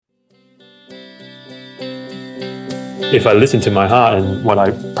if I listen to my heart, and what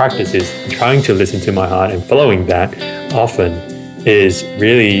I practice is trying to listen to my heart and following that often is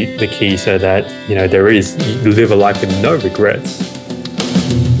really the key, so that, you live a life with no regrets.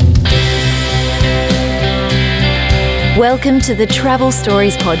 Welcome to the Travel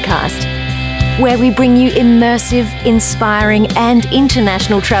Stories Podcast, where we bring you immersive, inspiring, and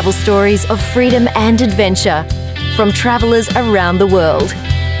international travel stories of freedom and adventure from travelers around the world.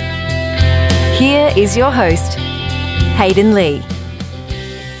 Here is your host, Hayden Lee.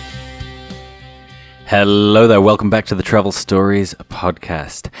 Hello there, welcome back to the Travel Stories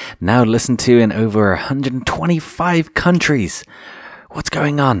Podcast. Now listened to in over 125 countries. What's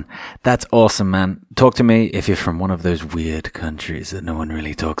going on? That's awesome, man. Talk to me if you're from one of those weird countries that no one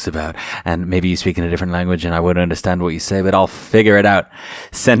really talks about, and maybe you speak in a different language and I won't understand what you say, but I'll figure it out.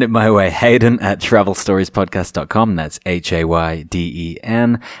 Send it my way. Hayden at travelstoriespodcast.com. That's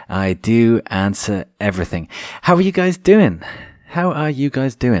Hayden. I do answer everything. How are you guys doing?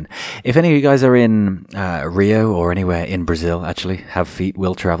 If any of you guys are in Rio or anywhere in Brazil, actually, have feet,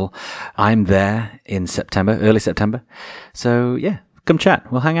 will travel. I'm there in September, early September. So yeah, come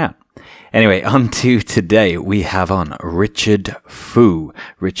chat. We'll hang out. Anyway, on to today. We have on Richard Fu.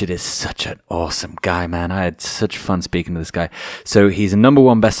 Richard is such an awesome guy, man. I had such fun speaking to this guy. So he's a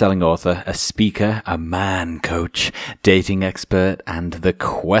 #1 best-selling author, a speaker, a man coach, dating expert, and the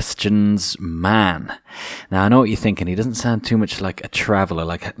questions man. Now, I know what you're thinking. He doesn't sound too much like a traveler,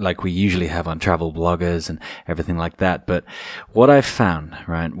 like we usually have on travel bloggers and everything like that. But what I've found,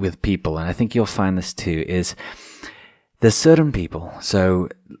 right, with people, and I think you'll find this too, is there's certain people, so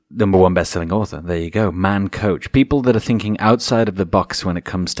 #1 best-selling author, there you go, man coach, people that are thinking outside of the box when it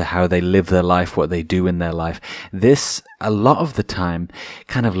comes to how they live their life, what they do in their life. This, a lot of the time,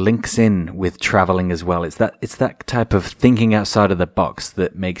 kind of links in with traveling as well. It's that type of thinking outside of the box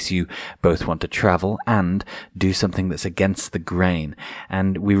that makes you both want to travel and do something that's against the grain.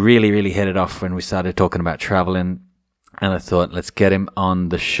 And we really, really hit it off when we started talking about traveling. And I thought, let's get him on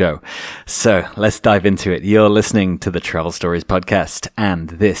the show. So let's dive into it. You're listening to the Travel Stories Podcast, and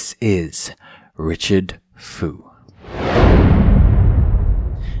this is Richard Fu.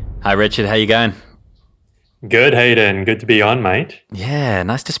 Hi, Richard. How you going? Good, Hayden. Good to be on, mate. Yeah,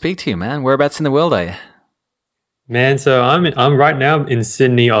 nice to speak to you, man. Whereabouts in the world are you? Man, so I'm right now in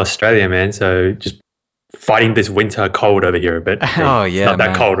Sydney, Australia, man. So just fighting this winter cold over here a bit. Oh, yeah, it's not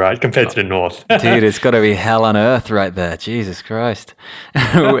that cold, right, compared to the north. Dude, it's got to be hell on earth right there. Jesus Christ.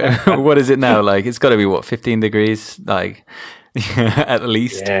 What is it now? Like, it's got to be, 15 degrees? Like, at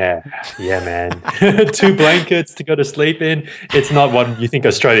least? Yeah, man. 2 blankets to go to sleep in. It's not what you think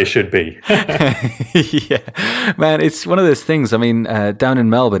Australia should be. Yeah, man, it's one of those things. I mean, down in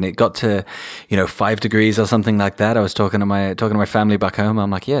Melbourne, it got to, 5 degrees or something like that. I was talking to my family back home.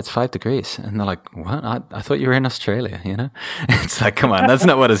 I'm like, yeah, it's 5 degrees. And they're like, what? I thought you were in Australia, It's like, come on, that's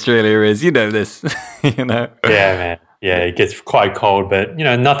not what Australia is. You know this, Yeah, man. Yeah, it gets quite cold, but,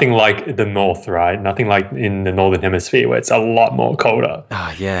 nothing like the north, right? Nothing like in the northern hemisphere where it's a lot more colder.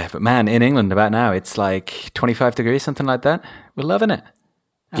 Oh, yeah. But, man, in England about now, it's like 25 degrees, something like that. We're loving it.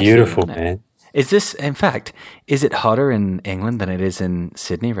 Beautiful, man. Is it hotter in England than it is in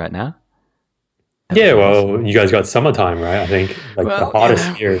Sydney right now? Yeah, well, you guys got summertime, right? I think the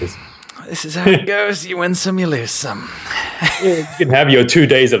hottest here is... This is how it goes. You win some, you lose some. Yeah, you can have your 2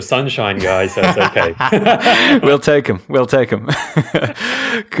 days of sunshine, guys. So it's okay. We'll take them.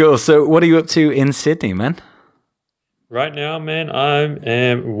 Cool. So what are you up to in Sydney, man? Right now, man, I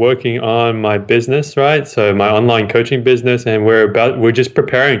am working on my business, right? So my online coaching business, and we're just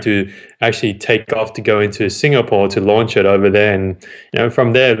preparing to actually take off to go into Singapore to launch it over there. And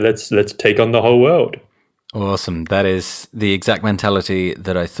from there, let's take on the whole world. Awesome. That is the exact mentality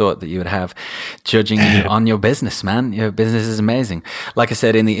that I thought that you would have, judging you on your business, man. Your business is amazing. Like I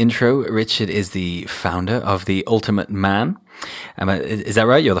said in the intro, Richard is the founder of The Ultimate Man. Is that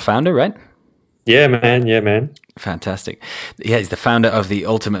right? You're the founder, right? Yeah, man. Fantastic. Yeah, he's the founder of The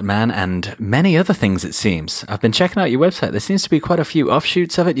Ultimate Man and many other things, it seems. I've been checking out your website. There seems to be quite a few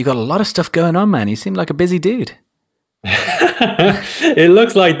offshoots of it. You've got a lot of stuff going on, man. You seem like a busy dude. It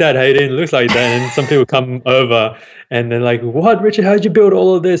looks like that, Hayden. It looks like that. And some people come over and they're like, "What, Richard? How'd you build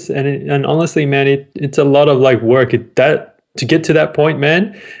all of this?" And honestly, man, it's a lot of work to get to that point,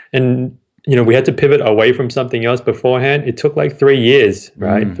 man. And we had to pivot away from something else beforehand. It took 3 years,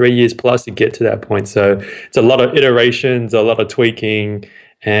 right? 3 years plus to get to that point. So it's a lot of iterations, a lot of tweaking,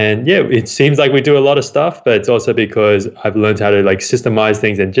 And yeah, it seems like we do a lot of stuff, but it's also because I've learned how to like systemize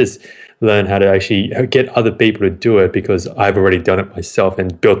things and just learn how to actually get other people to do it because I've already done it myself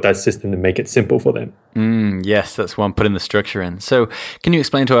and built that system to make it simple for them. Yes, that's one, putting the structure in. So can you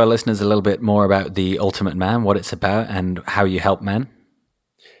explain to our listeners a little bit more about the Ultimate Man, what it's about and how you help men?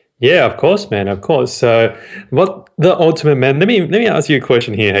 Yeah, of course, man, of course. So what the Ultimate Man, let me ask you a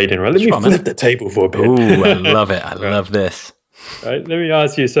question here, Hayden, right? Let me flip the table for a bit. Ooh, I love it. I love this. Right, let me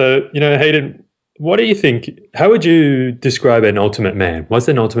ask you. So, Hayden, what do you think? How would you describe an ultimate man? What's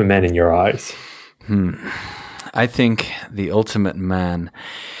an ultimate man in your eyes? I think the ultimate man,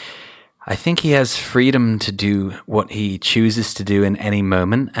 I think he has freedom to do what he chooses to do in any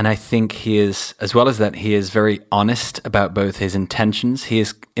moment. And I think he is, as well as that, he is very honest about both his intentions. He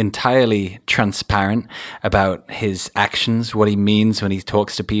is entirely transparent about his actions, what he means when he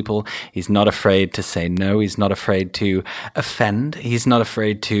talks to people. He's not afraid to say no. He's not afraid to offend. He's not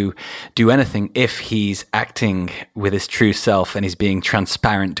afraid to do anything if he's acting with his true self and he's being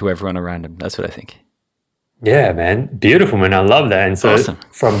transparent to everyone around him. That's what I think. Yeah, man. Beautiful, man. I love that. And so awesome.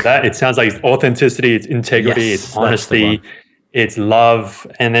 From that, it sounds like it's authenticity, it's integrity, yes, it's honesty, it's love.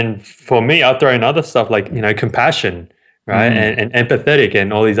 And then for me, I'll throw in other stuff like, compassion, right? And empathetic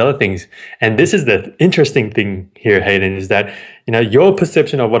and all these other things. And this is the interesting thing here, Hayden, is that, your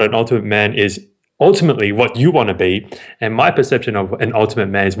perception of what an ultimate man is ultimately what you want to be. And my perception of an ultimate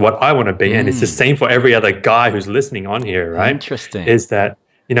man is what I want to be. And it's the same for every other guy who's listening on here, right? Interesting. Is that,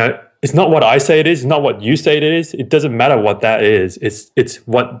 it's not what I say it is, it's not what you say it is. It doesn't matter what that is. It's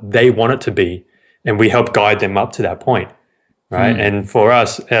what they want it to be. And we help guide them up to that point, right? And for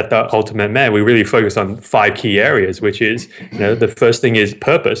us at the Ultimate Man, we really focus on 5 key areas, which is, the first thing is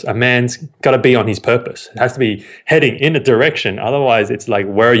purpose. A man's got to be on his purpose. It has to be heading in a direction. Otherwise, it's like,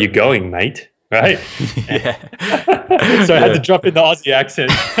 where are you going, mate? Right? Yeah. So I had to drop in the Aussie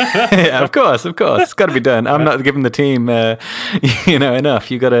accent. Yeah, of course. It's got to be done. I'm not giving the team, enough.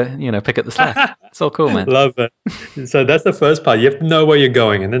 You got to, pick up the slack. It's all cool, man. Love it. So that's the first part. You have to know where you're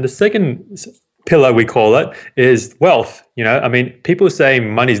going. And then the second pillar, we call it, is wealth. People say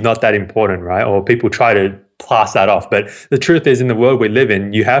money's not that important, right? Or people try to pass that off. But the truth is, in the world we live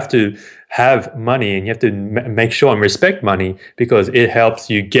in, you have to have money and you have to make sure and respect money because it helps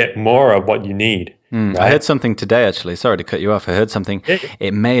you get more of what you need. Right? I heard something today, actually. Sorry to cut you off. I heard something.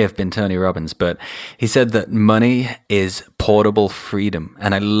 It may have been Tony Robbins, but he said that money is portable freedom.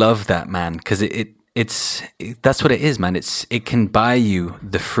 And I love that, man, because that's what it is, man. It can buy you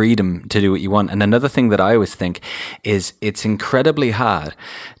the freedom to do what you want. And another thing that I always think is it's incredibly hard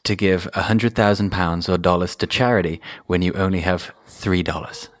to give £100,000 or dollars to charity when you only have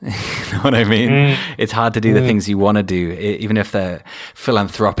 $3. You know what I mean? It's hard to do the things you want to do, even if they're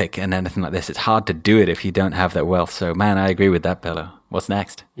philanthropic and anything like this. It's hard to do it if you don't have that wealth. So, man, I agree with that, Bello. What's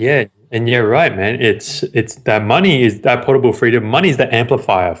next? Yeah. And you're right, man. It's that money is that portable freedom. Money is the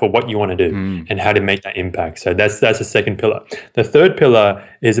amplifier for what you want to do and how to make that impact. So that's the second pillar. The third pillar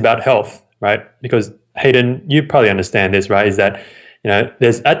is about health, right? Because Hayden, you probably understand this, right? Is that,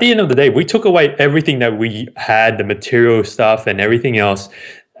 there's at the end of the day, we took away everything that we had, the material stuff and everything else.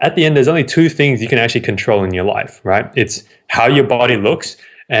 At the end, there's only 2 things you can actually control in your life, right? It's how your body looks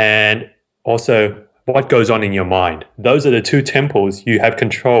and also what goes on in your mind. Those are the 2 temples you have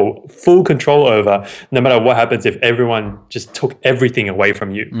full control over, no matter what happens if everyone just took everything away from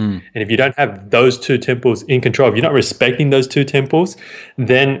you. And if you don't have those 2 temples in control, if you're not respecting those 2 temples,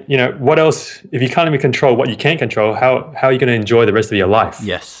 then, what else, if you can't even control what you can't control, how are you going to enjoy the rest of your life?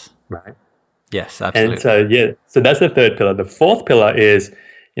 Yes. Right. Yes, absolutely. And so that's the third pillar. The fourth pillar is,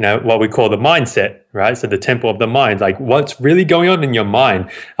 what we call the mindset, right? So the temple of the mind, like what's really going on in your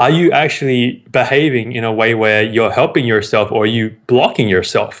mind? Are you actually behaving in a way where you're helping yourself or are you blocking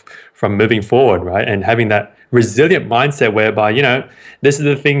yourself from moving forward, right? And having that resilient mindset whereby, this is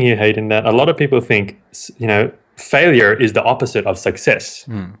the thing here, Hayden, that a lot of people think, failure is the opposite of success,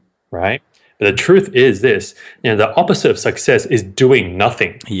 right? But the truth is this, the opposite of success is doing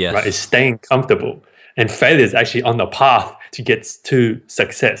nothing, right? Is staying comfortable. And failure is actually on the path to get to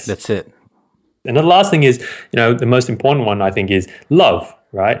success. That's it. And the last thing is, the most important one, I think, is love,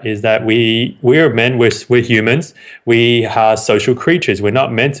 right? Is that we're men, we're humans, we are social creatures. We're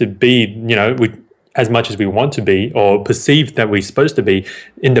not meant to be, as much as we want to be or perceived that we're supposed to be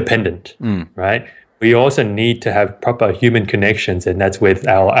independent, right? we also need to have proper human connections, and that's with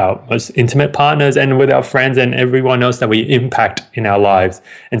our most intimate partners and with our friends and everyone else that we impact in our lives.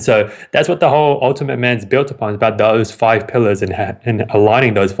 And so that's what the whole Ultimate Man's built upon, is about those 5 pillars and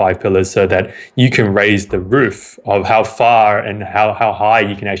aligning those 5 pillars so that you can raise the roof of how far and how high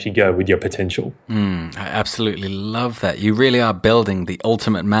you can actually go with your potential. I absolutely love that. You really are building the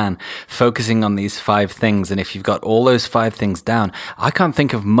Ultimate Man, focusing on these 5 things. And if you've got all those 5 things down, I can't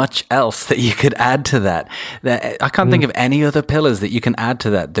think of much else that you could add to that. I can't think of any other pillars that you can add to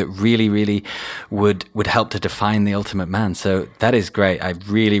that really, really would help to define the Ultimate Man. So that is great. I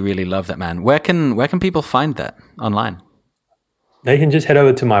really, really love that, man. Where can people find that online? They can just head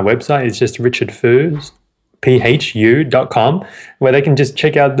over to my website. It's just richardfus.com, where they can just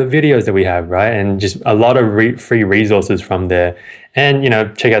check out the videos that we have, right? And just a lot of free resources from there. And,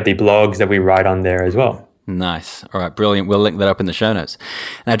 check out the blogs that we write on there as well. Nice. All right, brilliant. We'll link that up in the show notes.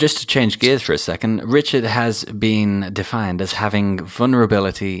 Now, just to change gears for a second, Richard has been defined as having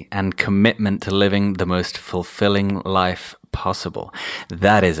vulnerability and commitment to living the most fulfilling life possible.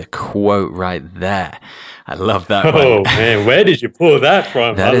 That is a quote right there. I love that one. Oh, man, where did you pull that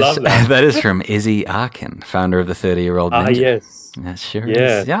from? I love that. That is from Izzy Arkin, founder of the 30-Year-Old Ninja. Yes. That sure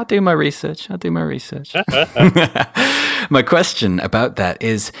is. Yeah, I'll do my research. My question about that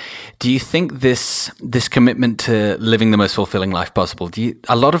is, do you think this commitment to living the most fulfilling life possible,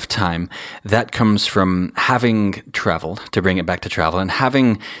 a lot of time that comes from having traveled, to bring it back to travel, and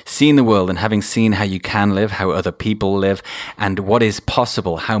having seen the world and having seen how you can live, how other people live, and what is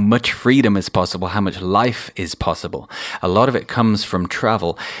possible, how much freedom is possible, how much life is possible. A lot of it comes from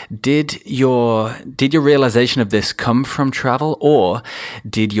travel. Did your realization of this come from travel, or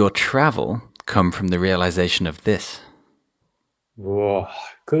did your travel come from the realization of this? Whoa,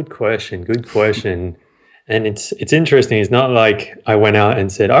 good question. And it's interesting. It's not like I went out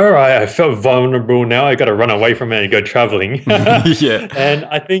and said, all right, I felt vulnerable. Now I got to run away from it and go traveling. Yeah. And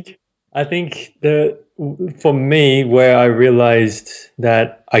I think for me, where I realized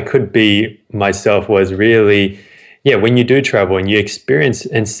that I could be myself was really, when you do travel and you experience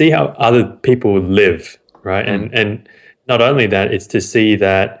and see how other people live, right? And not only that, it's to see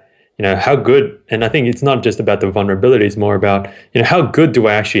that, how good, and I think it's not just about the vulnerability, it's more about, how good do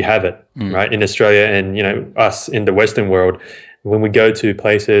I actually have it, right? In Australia and, us in the Western world, when we go to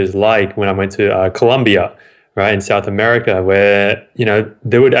places like when I went to Colombia, right, in South America, where,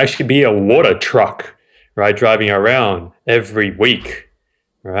 there would actually be a water truck, right, driving around every week,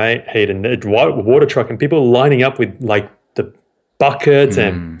 right, Hayden, a water truck, and people lining up with like the buckets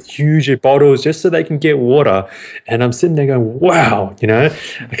and huge bottles just so they can get water. And I'm sitting there going, wow, I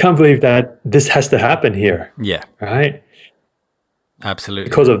can't believe that this has to happen here. Yeah. Right?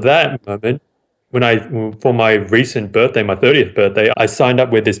 Absolutely. Because of that moment, for my recent birthday, my 30th birthday, I signed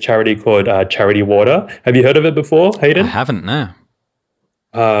up with this charity called Charity Water. Have you heard of it before, Hayden? I haven't, no.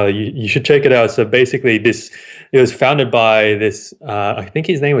 You should check it out. So basically it was founded by this, I think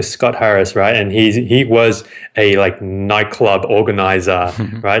his name was Scott Harris, right? And he was a like nightclub organizer,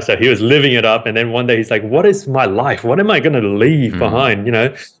 right? So he was living it up. And then one day he's like, what is my life? What am I going to leave behind?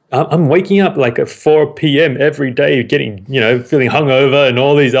 I'm waking up like at 4 p.m. every day getting, feeling hungover, and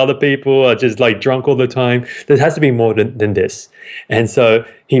all these other people are just like drunk all the time. There has to be more than this. And so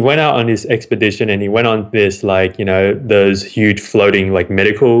he went out on this expedition, and he went on this like, those huge floating like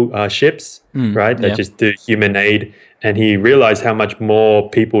medical ships, right? That just do human aid. And he realized how much more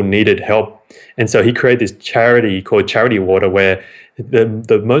people needed help. And so he created this charity called Charity Water, where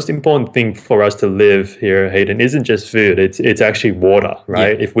the most important thing for us to live here, Hayden, isn't just food. It's actually water,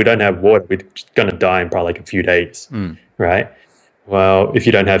 right? Yeah. If we don't have water, we're going to die in probably like a few days, right? Well, if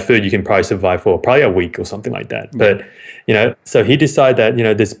you don't have food, you can probably survive for probably a week or something like that. But, so he decided that,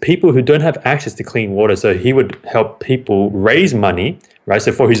 there's people who don't have access to clean water. So he would help people raise money, right?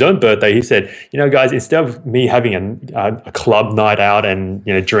 So for his own birthday, he said, guys, instead of me having a club night out and,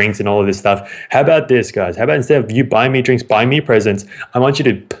 drinks and all of this stuff, how about this, guys? How about instead of you buying me drinks, buying me presents, I want you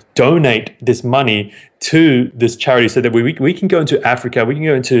to donate this money to this charity so that we can go into Africa, we can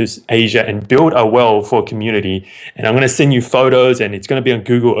go into Asia and build a well for community. And I'm going to send you photos, and it's going to be on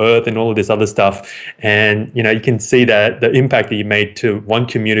Google Earth and all of this other stuff. And, you can see that the impact that you made to one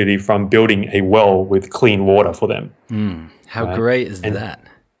community from building a well with clean water for them. How great is that?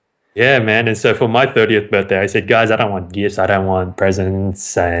 Yeah, man. And so for my 30th birthday, I said, guys, I don't want gifts. I don't want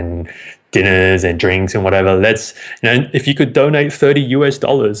presents and dinners and drinks and whatever. Let's, if you could donate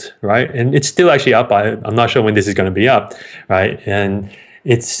 $30, right? And it's still actually up. I'm not sure when this is going to be up, right? And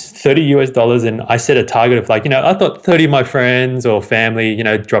it's $30. And I set a target of like, I thought 30 of my friends or family,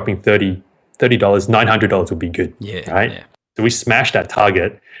 dropping $30, $900 would be good. Yeah. Right. Yeah. So we smashed that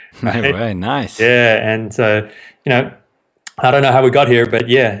target. Right? Right, nice. Yeah. And so, I don't know how we got here, but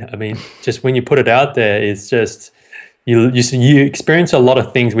yeah, I mean, just when you put it out there, it's just, you experience a lot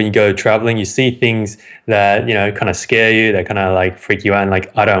of things when you go traveling. You see things that, kind of scare you, that kind of like freak you out, and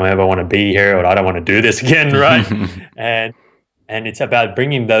like, I don't ever want to be here, or I don't want to do this again, right? And it's about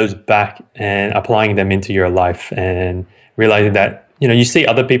bringing those back and applying them into your life, and realizing that, you see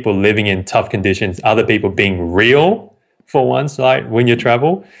other people living in tough conditions, other people being real for once, like when you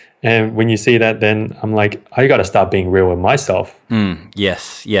travel. And when you see that, then I'm like, I got to start being real with myself.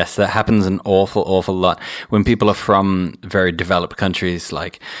 Yes, that happens an awful lot. When people are from very developed countries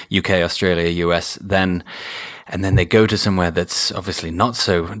like UK, Australia, US, and then they go to somewhere that's obviously not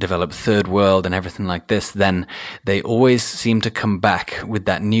so developed, third world and everything like this, then they always seem to come back with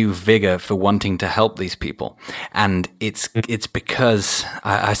that new vigor for wanting to help these people. And it's because,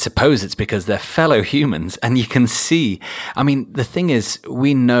 I suppose it's because they're fellow humans, and you can see, I mean, the thing is,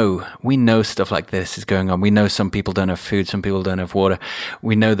 we know stuff like this is going on. We know some people don't have food, some people don't have water.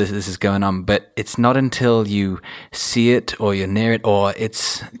 We know that this is going on, but it's not until you see it, or you're near it, or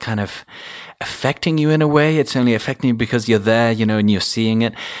it's kind of affecting you in a way, it's only affecting you because you're there, and you're seeing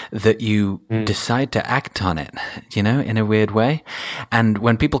it, that you decide to act on it, in a weird way. And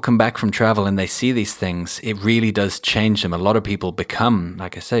when people come back from travel and they see these things, it really does change them. A lot of people become,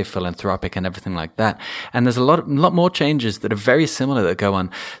 like I say, philanthropic and everything like that. And there's a lot more changes that are very similar that go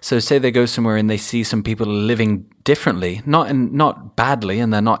on. So say they go somewhere and they see some people living differently, not badly,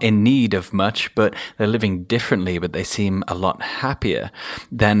 and they're not in need of much, but they're living differently, but they seem a lot happier,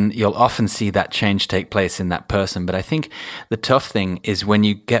 then you'll often see that change take place in that person. But I think the tough thing is when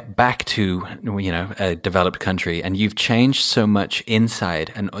you get back to, a developed country, and you've changed so much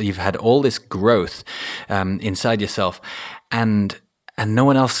inside, and you've had all this growth inside yourself, and no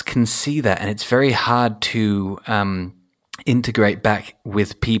one else can see that, and it's very hard to integrate back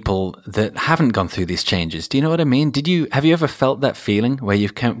with people that haven't gone through these changes. Do you know what I mean? Have you ever felt that feeling where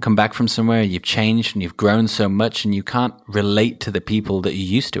you've come back from somewhere, you've changed and you've grown so much, and you can't relate to the people that you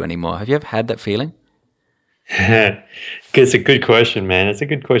used to anymore? Have you ever had that feeling? It's a good question, man. It's a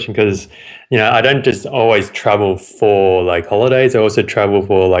good question because, I don't just always travel for like holidays. I also travel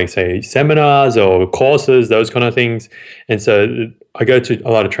for like, say, seminars or courses, those kind of things. And so I go to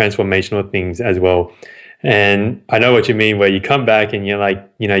a lot of transformational things as well. And I know what you mean, where you come back and you're like,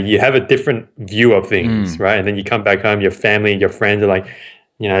 you have a different view of things, right? And then you come back home, your family, your friends are like,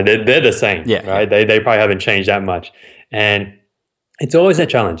 they're the same, right? They probably haven't changed that much. And it's always a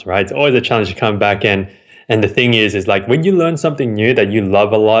challenge, right? It's always a challenge to come back. And the thing is like when you learn something new that you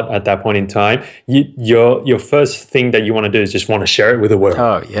love a lot at that point in time, your first thing that you want to do is just want to share it with the world.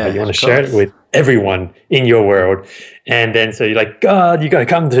 Oh, yeah. Right? You want to share it with everyone in your world. And then so you're like, God, you got to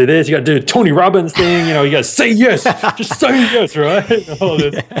come to this. You got to do Tony Robbins thing. You got to say yes. Just say yes, right? All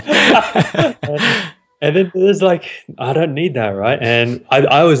this. And then there's like, I don't need that, right? And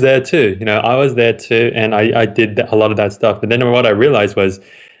I was there too. I was there too. And I did a lot of that stuff. But then what I realized was,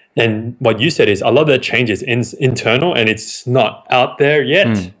 and what you said is a lot of that change is internal and it's not out there yet,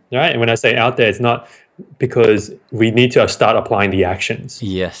 right? And when I say out there, it's not because we need to start applying the actions.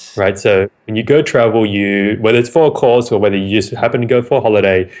 Yes. Right. So when you go travel, whether it's for a course or whether you just happen to go for a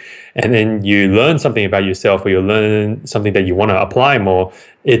holiday, and then you learn something about yourself or you learn something that you want to apply more,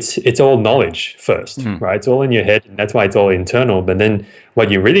 it's all knowledge first, right? It's all in your head, and that's why it's all internal. But then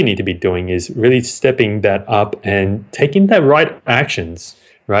what you really need to be doing is really stepping that up and taking the right actions.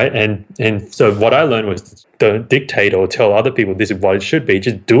 Right. And so what I learned was don't dictate or tell other people this is what it should be.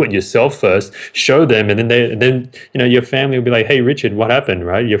 Just do it yourself first, show them. And then your family will be like, hey, Richard, what happened?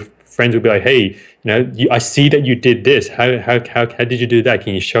 Right. Your friends will be like, hey, I see that you did this. How did you do that?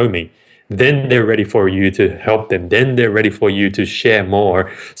 Can you show me? Then they're ready for you to help them. Then they're ready for you to share more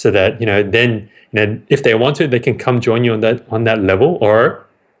so that, then if they want to, they can come join you on that level. Or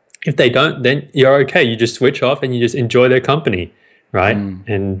if they don't, then you're okay. You just switch off and you just enjoy their company. Right.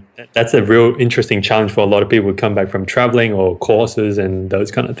 And that's a real interesting challenge for a lot of people who come back from traveling or courses and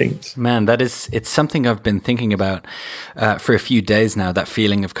those kind of things. Man, it's something I've been thinking about for a few days now, that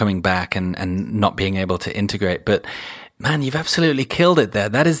feeling of coming back and not being able to integrate. But man, you've absolutely killed it there.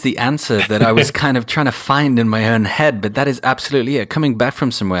 That is the answer that I was kind of trying to find in my own head. But that is absolutely it. Coming back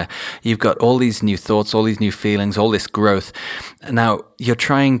from somewhere, you've got all these new thoughts, all these new feelings, all this growth. Now you're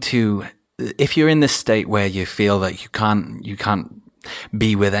trying to, if you're in this state where you feel that you can't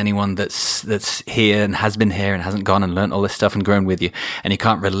be with anyone that's here and has been here and hasn't gone and learnt all this stuff and grown with you, and you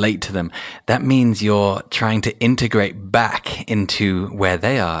can't relate to them, that means you're trying to integrate back into where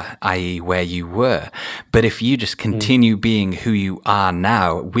they are, i.e. where you were. But if you just continue being who you are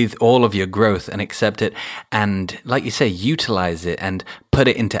now with all of your growth and accept it and, like you say, utilize it and put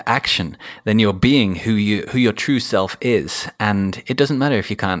it into action, then you're being who your true self is. And it doesn't matter if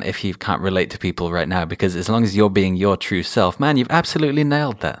you can't relate to people right now, because as long as you're being your true self, man, you've absolutely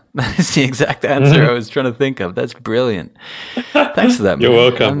nailed that. That is the exact answer I was trying to think of. That's brilliant. Thanks for that, man. You're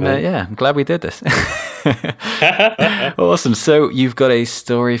welcome. I'm glad we did this. Awesome. So you've got a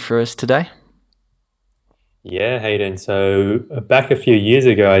story for us today? Yeah, Hayden. So back a few years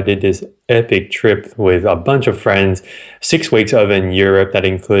ago, I did this epic trip with a bunch of friends, 6 weeks over in Europe. That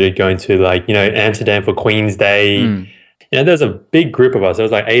included going to Amsterdam for Queen's Day. There's a big group of us. There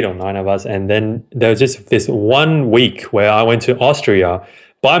was 8 or 9 of us. And then there was just this 1 week where I went to Austria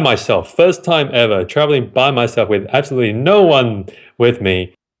by myself. First time ever traveling by myself with absolutely no one with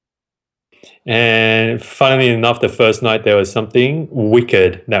me. And funnily enough, the first night there was something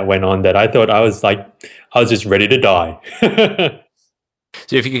wicked that went on that I thought I was just ready to die.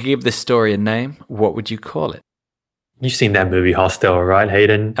 So if you could give this story a name, what would you call it? You've seen that movie Hostel, right,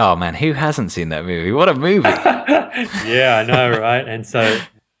 Hayden? Oh man, who hasn't seen that movie? What a movie. Yeah, I know, right? And so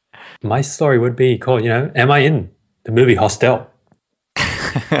my story would be called, am I in the movie Hostel?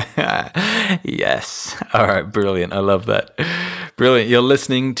 Yes. All right, brilliant. I love that. Brilliant. You're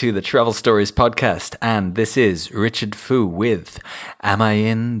listening to the Travel Stories podcast, and this is Richard Fu with Am I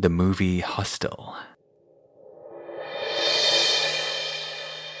in the Movie Hostel?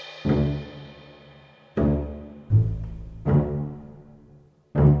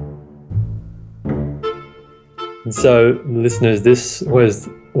 So, listeners, this was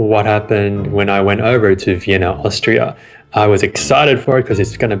what happened when I went over to Vienna, Austria. I was excited for it because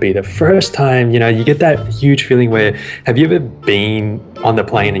it's going to be the first time, you get that huge feeling where, have you ever been on the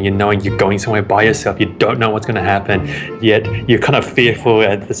plane and knowing you're going somewhere by yourself, you don't know what's going to happen, yet you're kind of fearful,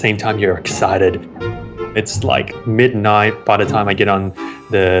 at the same time you're excited. It's like midnight by the time I get on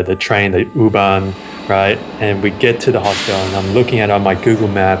the train, the U-Bahn, right? And we get to the hostel and I'm looking at it on my Google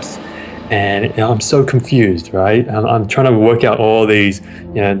Maps and I'm so confused, right? I'm trying to work out all these,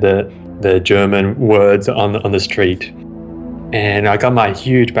 the German words on the street. And I got my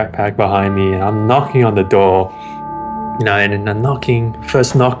huge backpack behind me and I'm knocking on the door, and I'm knocking,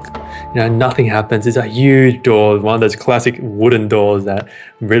 first knock, nothing happens. It's a huge door, one of those classic wooden doors that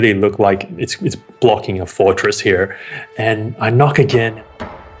really look like it's blocking a fortress here. And I knock again.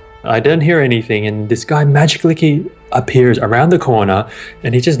 I don't hear anything, and this guy magically appears around the corner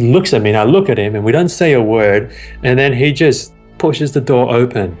and he just looks at me and I look at him and we don't say a word, and then he just pushes the door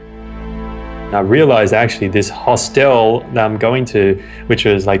open. I realized actually this hostel that I'm going to, which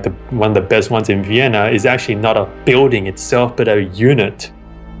was one of the best ones in Vienna, is actually not a building itself, but a unit.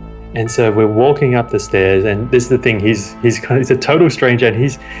 And so we're walking up the stairs, and this is the thing, he's a total stranger, and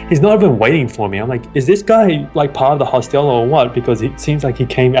he's not even waiting for me. I'm like, is this guy part of the hostel or what? Because it seems like he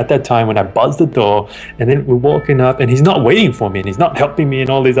came at that time when I buzzed the door, and then we're walking up and he's not waiting for me and he's not helping me and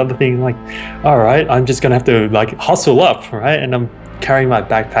all these other things. I'm like, all right, I'm just gonna have to hustle up, right? And I'm carrying my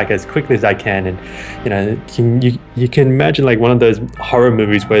backpack as quickly as I can, and you can imagine one of those horror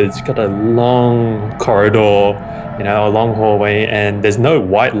movies where it's got a long corridor, a long hallway, and there's no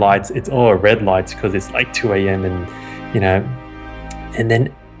white lights, it's all red lights because it's 2 a.m. and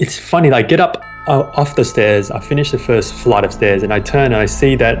then it's funny, I get up off the stairs, I finish the first flight of stairs and I turn and I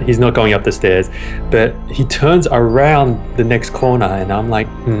see that he's not going up the stairs, but he turns around the next corner and I'm like,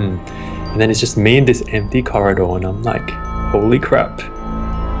 and then it's just me in this empty corridor and I'm like, holy crap.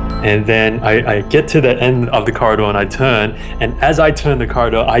 And then I get to the end of the corridor and I turn, and as I turn the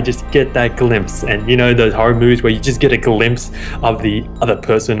corridor, I just get that glimpse. And those horror movies where you just get a glimpse of the other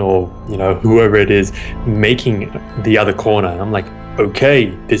person or, whoever it is making the other corner. And I'm like, okay,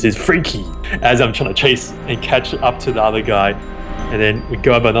 this is freaky. As I'm trying to chase and catch up to the other guy. And then we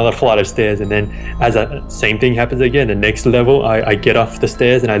go up another flight of stairs, and then same thing happens again. The next level, I get off the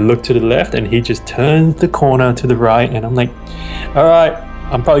stairs and I look to the left and he just turns the corner to the right, and I'm like, all right,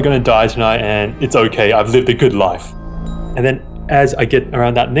 I'm probably going to die tonight and it's okay, I've lived a good life. And then as I get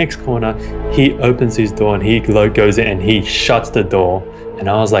around that next corner, he opens his door and he goes in and he shuts the door, and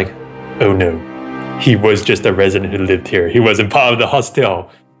I was like, oh no, he was just a resident who lived here, he wasn't part of the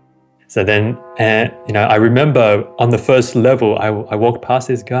hostel. So then, I remember on the first level, I walked past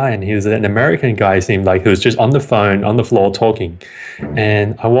this guy and he was an American guy, it seemed like, who was just on the phone, on the floor talking.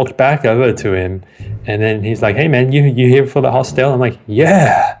 And I walked back over to him and then he's like, hey man, you here for the hostel? I'm like,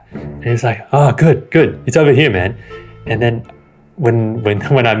 yeah. And he's like, oh, good. It's over here, man. And then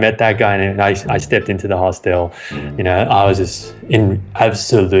when I met that guy and I stepped into the hostel, I was just in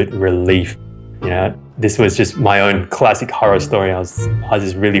absolute relief. This was just my own classic horror story. I was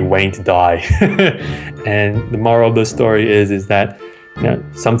just really waiting to die. And the moral of the story is that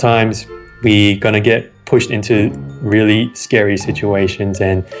sometimes we're gonna get pushed into really scary situations,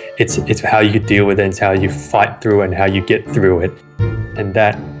 and it's how you deal with it, it's how you fight through it, and how you get through it. And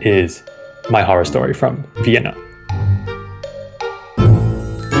that is my horror story from Vienna.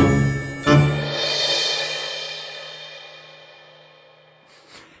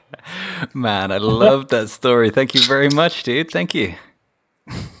 Man, I love that story. Thank you very much, dude. Thank you.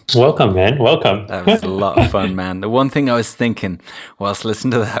 Welcome, man. Welcome. That was a lot of fun, man. The one thing I was thinking whilst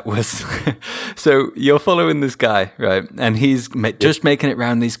listening to that was, so you're following this guy, right? And he's just making it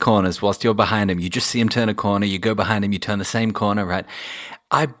round these corners whilst you're behind him. You just see him turn a corner. You go behind him. You turn the same corner, right?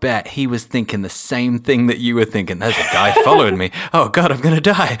 I bet he was thinking the same thing that you were thinking. There's a guy following me. Oh, God, I'm going to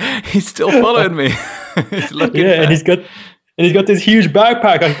die. He's still following me. He's looking back. And he's got this huge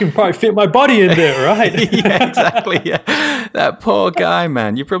backpack. I can probably fit my body in there, right? Yeah, exactly. Yeah, that poor guy,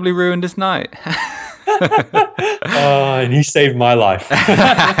 man. You probably ruined his night. And he saved my life.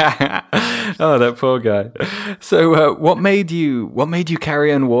 Oh, that poor guy. So, what made you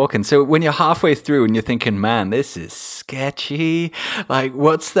carry on walking? So, when you're halfway through and you're thinking, "Man, this is sketchy," like,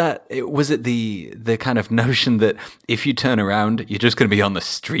 what's that? Was it the kind of notion that if you turn around, you're just going to be on the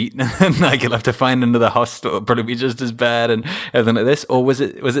street, and like you'll have to find another hostel, it'll probably be just as bad, and everything like this? Or was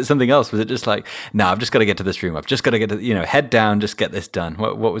it something else? Was it just like, "No, I've just got to get to this room. I've just got to get to, head down, just get this done."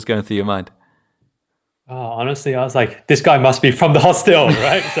 What was going through your mind? Oh, honestly, I was like, this guy must be from the hostel,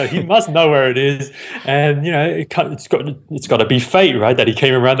 right? So he must know where it is, and it's got to be fate, right? That he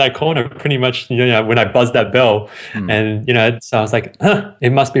came around that corner pretty much, when I buzzed that bell, and so I was like,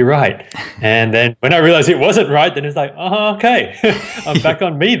 it must be right. And then when I realized it wasn't right, then it's like, okay, I'm back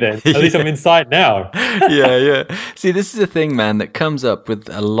on me then. At least I'm inside now. Yeah. See, this is a thing, man, that comes up with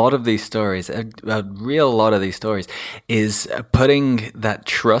a lot of these stories. A real lot of these stories is putting that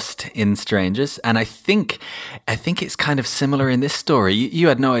trust in strangers, and I think it's kind of similar in this story. You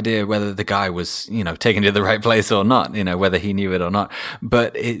had no idea whether the guy was, taking you to the right place or not, whether he knew it or not.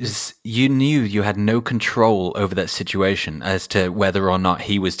 But you knew you had no control over that situation as to whether or not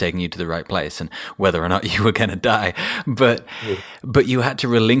he was taking you to the right place and whether or not you were going to die. But you had to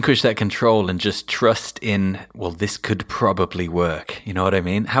relinquish that control and just trust in, well, this could probably work. You know what I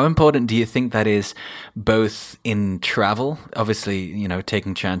mean? How important do you think that is, both in travel, obviously,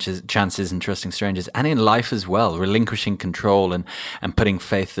 taking chances and trusting strangers, and in life as well, relinquishing control and putting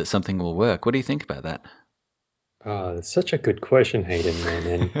faith that something will work? What do you think about that? Oh, that's such a good question, Hayden, man.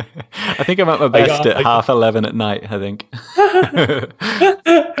 And I think I'm at my best at 11:30 at night, I think.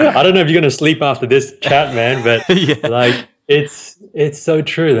 I don't know if you're going to sleep after this chat, man, but like it's so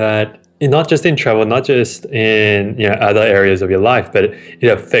true that not just in travel, not just in other areas of your life, but it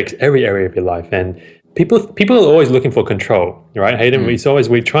affects every area of your life. And people are always looking for control, right, Hayden?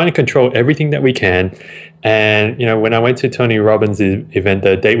 We're trying to control everything that we can. And when I went to Tony Robbins' event,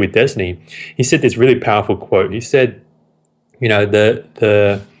 the Date with Destiny, he said this really powerful quote. He said,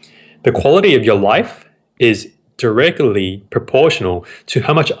 the quality of your life is directly proportional to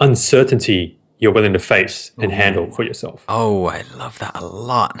how much uncertainty you're willing to face and handle for yourself. Oh, I love that a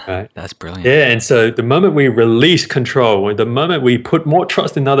lot. Right? That's brilliant. Yeah, and so the moment we release control, the moment we put more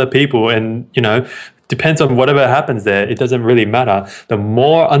trust in other people, and depends on whatever happens there, it doesn't really matter. The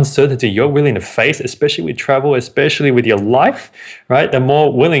more uncertainty you're willing to face, especially with travel, especially with your life, right? The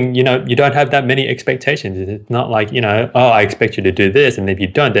more willing, you don't have that many expectations. It's not like, I expect you to do this, and if you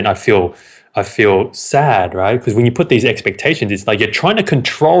don't, then I feel sad, right? Because when you put these expectations, it's like you're trying to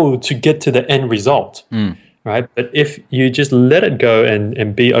control to get to the end result, right? But if you just let it go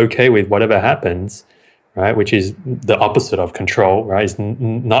and be okay with whatever happens, right, which is the opposite of control, right, is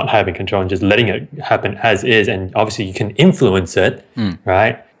not having control and just letting it happen as is. And obviously you can influence it,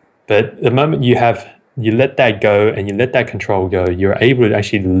 right? But the moment you let that go and you let that control go, you're able to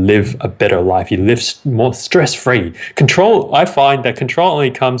actually live a better life. You live more stress-free. I find that control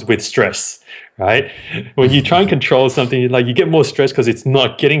only comes with stress, right? When you try and control something, you get more stress because it's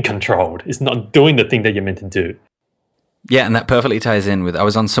not getting controlled. It's not doing the thing that you're meant to do. Yeah, and that perfectly ties in with, I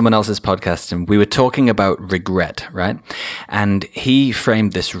was on someone else's podcast and we were talking about regret, right? And he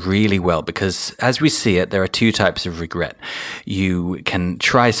framed this really well because as we see it, there are two types of regret. You can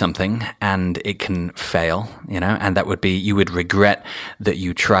try something and it can fail, and that would be, you would regret that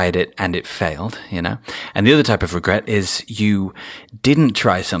you tried it and it failed, And the other type of regret is you didn't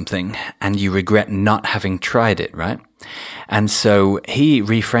try something and you regret not having tried it, right? And so he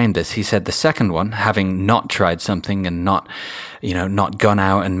reframed this. He said the second one, having not tried something and not gone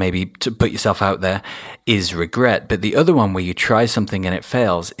out and maybe to put yourself out there, is regret. But the other one where you try something and it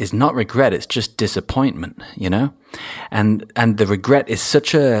fails is not regret. It's just disappointment, and the regret is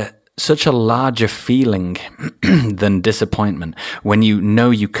such a larger feeling than disappointment. When you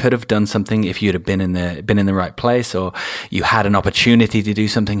know you could have done something if you'd have been in the right place, or you had an opportunity to do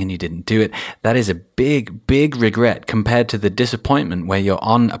something and you didn't do it, that is a big regret compared to the disappointment where you're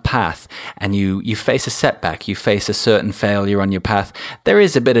on a path and you face a setback, you face a certain failure on your path. There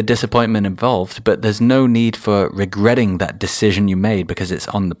is a bit of disappointment involved, but there's no need for regretting that decision you made because it's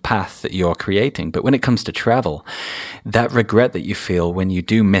on the path that you're creating. But when it comes to travel, that regret that you feel when you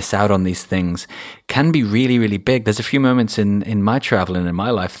do miss out on these things can be really, really big. There's a few moments in my travel and in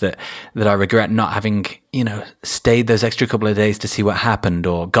my life that I regret not having, stayed those extra couple of days to see what happened,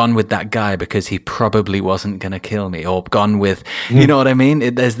 or gone with that guy because he probably wasn't going to kill me, or gone with, you know what I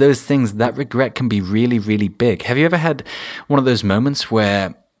mean? There's those things. That regret can be really, really big. Have you ever had one of those moments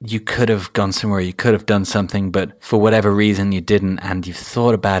where you could have gone somewhere, you could have done something, but for whatever reason you didn't, and you've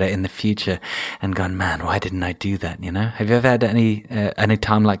thought about it in the future and gone, man, why didn't I do that? Have you ever had any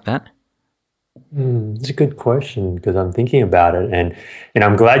time like that? It's a good question, because I'm thinking about it, and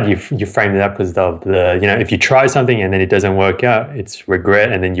I'm glad you framed it up, because of the if you try something and then it doesn't work out, it's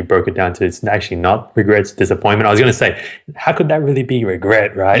regret, and then you broke it down to it's actually not regret, it's disappointment. I was going to say, how could that really be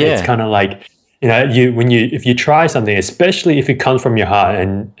regret, right? Yeah. It's kind of like, if you try something, especially if it comes from your heart,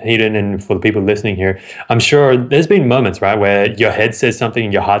 and Hayden, and for the people listening here, I'm sure there's been moments, right, where your head says something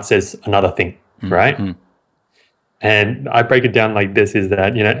and your heart says another thing, right? Mm-hmm. And I break it down like this, is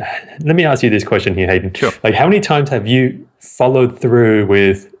that, let me ask you this question here, Hayden. Sure. Like, how many times have you followed through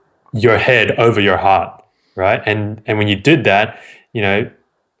with your head over your heart, right? And when you did that, and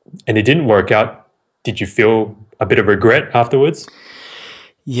it didn't work out, did you feel a bit of regret afterwards?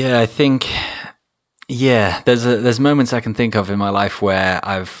 Yeah, I think... Yeah, there's moments I can think of in my life where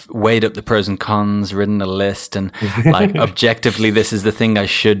I've weighed up the pros and cons, written a list, and like objectively, this is the thing I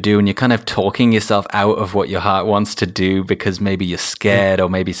should do. And you're kind of talking yourself out of what your heart wants to do because maybe you're scared or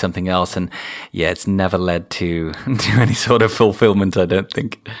maybe something else. And yeah, it's never led to any sort of fulfillment, I don't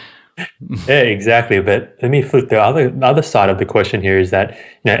think. Yeah, exactly. But let me flip the other side of the question here, is that,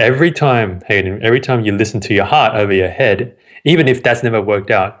 every time, Hayden, every time you listen to your heart over your head, even if that's never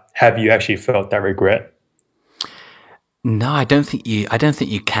worked out, have you actually felt that regret? No, I don't think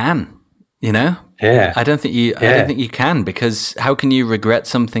you can. Yeah. I don't think you can, because how can you regret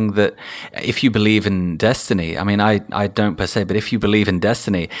something that, if you believe in destiny, I mean, I don't per se, but if you believe in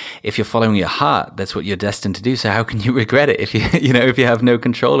destiny, if you're following your heart, that's what you're destined to do. So how can you regret it if if you have no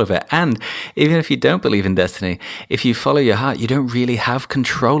control of it? And even if you don't believe in destiny, if you follow your heart, you don't really have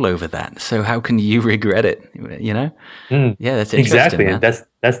control over that. So how can you regret it? Yeah, that's interesting. Exactly. Man. And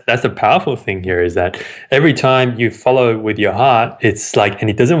that's the powerful thing here, is that every time you follow with your heart, it's like, and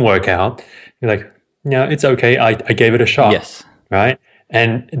it doesn't work out, you're like, it's okay. I gave it a shot. Yes. Right.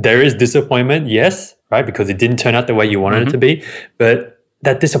 And there is disappointment. Yes. Right. Because it didn't turn out the way you wanted it to be. But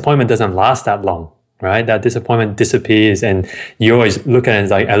that disappointment doesn't last that long. Right. That disappointment disappears, and you always look at it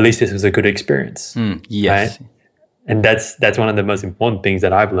as like, at least this was a good experience. Yes. Right? And that's one of the most important things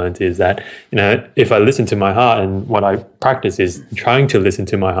that I've learned, is that, if I listen to my heart, and what I practice is trying to listen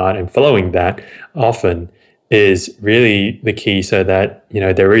to my heart and following that often, is really the key, so that, you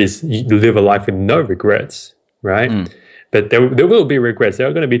live a life with no regrets, right? But there will be regrets. There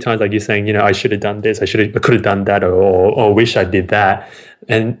are going to be times, like you're saying, I should have done this, I could have done that, or wish I did that.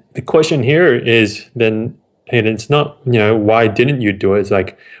 And the question here is then, and it's not, why didn't you do it? It's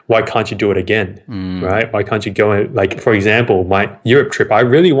like, why can't you do it again, right? Why can't you go, like, for example, my Europe trip, I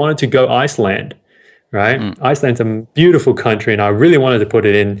really wanted to go Iceland, right? Iceland's a beautiful country, and I really wanted to put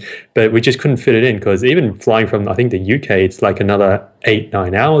it in, but we just couldn't fit it in, because even flying from, I think, the UK, it's like another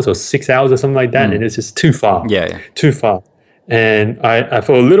 8-9 hours or 6 hours or something like that, and it's just too far. Yeah. Too far. And I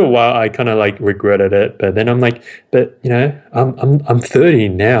for a little while, I kind of like regretted it, but then I'm like, but I'm 30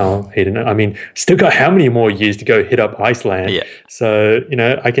 now, Hayden. I mean, still got how many more years to go hit up Iceland? Yeah. So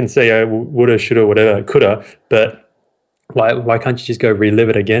I can say I woulda, shoulda, whatever, coulda, but why can't you just go relive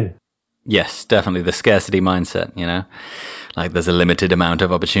it again? Yes, definitely the scarcity mindset, like there's a limited amount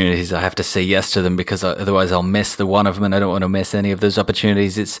of opportunities. I have to say yes to them because otherwise I'll miss the one of them, and I don't want to miss any of those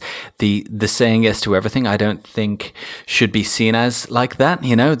opportunities. It's the saying yes to everything. I don't think should be seen as like that.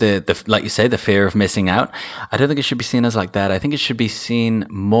 You know, the like you say, the fear of missing out. I don't think it should be seen as like that. I think it should be seen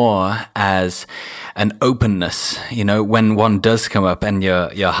more as an openness. You know, when one does come up and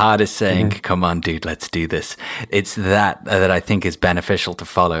your heart is saying, "Come on, dude, let's do this." It's that I think is beneficial to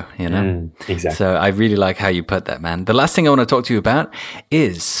follow. You know, exactly. So I really like how you put that, man. The last thing I want to talk to you about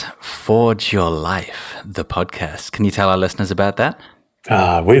is Forge Your Life, the podcast. Can you tell our listeners about that?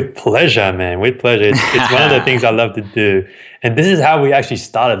 With pleasure, man. With pleasure. It's one of the things I love to do. And this is how we actually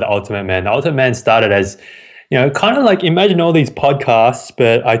started the Ultimate Man. The Ultimate Man started as, you know, kind of like imagine all these podcasts,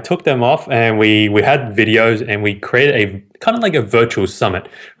 but I took them off and we had videos and we created a kind of like a virtual summit,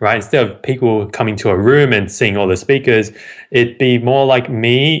 right? Instead of people coming to a room and seeing all the speakers, it'd be more like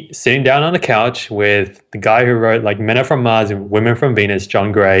me sitting down on the couch with the guy who wrote like Men Are From Mars and Women From Venus,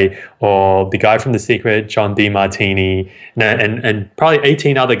 John Gray, or the guy from The Secret, John DeMartini, and probably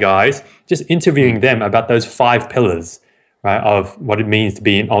 18 other guys, just interviewing them about those 5 pillars, right, of what it means to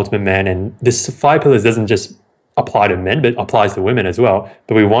be an ultimate man. And this 5 pillars doesn't just apply to men, but applies to women as well.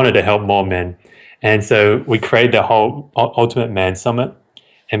 But we wanted to help more men. And so we created the whole Ultimate Man Summit.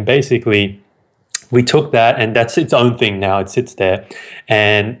 And basically, we took that, and that's its own thing now. It sits there.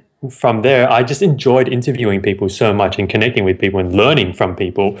 And from there, I just enjoyed interviewing people so much and connecting with people and learning from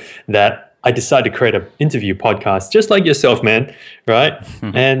people that I decided to create an interview podcast, just like yourself, man, right?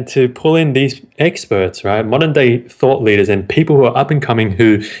 And to pull in these experts, right? Modern day thought leaders and people who are up and coming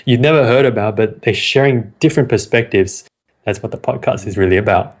who you've never heard about, but they're sharing different perspectives. That's what the podcast is really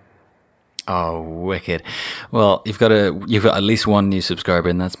about. Oh, wicked. Well, you've got at least one new subscriber,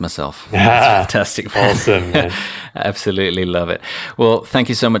 and that's myself. That's fantastic. Man. Awesome, man. Absolutely love it. Well, thank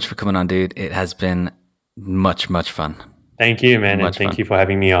you so much for coming on, dude. It has been much, much fun. Thank you, man. And thank you for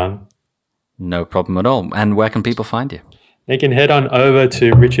having me on. No problem at all. And where can people find you? They can head on over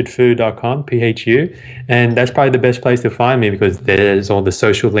to richardfu.com, PHU, and that's probably the best place to find me because there's all the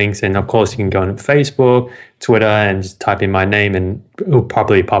social links. And of course, you can go on Facebook, Twitter, and just type in my name and it'll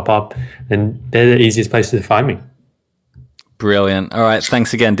probably pop up. And they're the easiest places to find me. Brilliant. All right.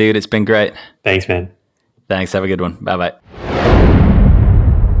 Thanks again, dude. It's been great. Thanks, man. Thanks. Have a good one. Bye-bye.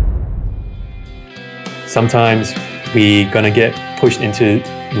 Sometimes we're going to get pushed into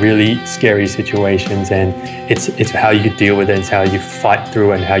really scary situations, and it's how you deal with it, it's how you fight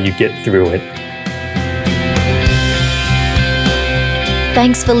through it, and how you get through it.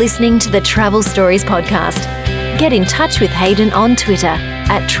 Thanks for listening to the Travel Stories podcast. Get in touch with Hayden on Twitter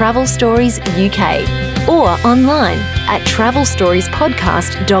at Travel Stories UK or online at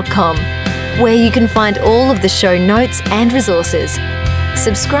travelstoriespodcast.com, where you can find all of the show notes and resources.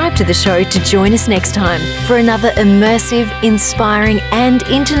 Subscribe to the show to join us next time for another immersive, inspiring, and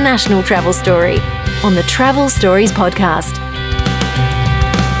international travel story on the Travel Stories podcast.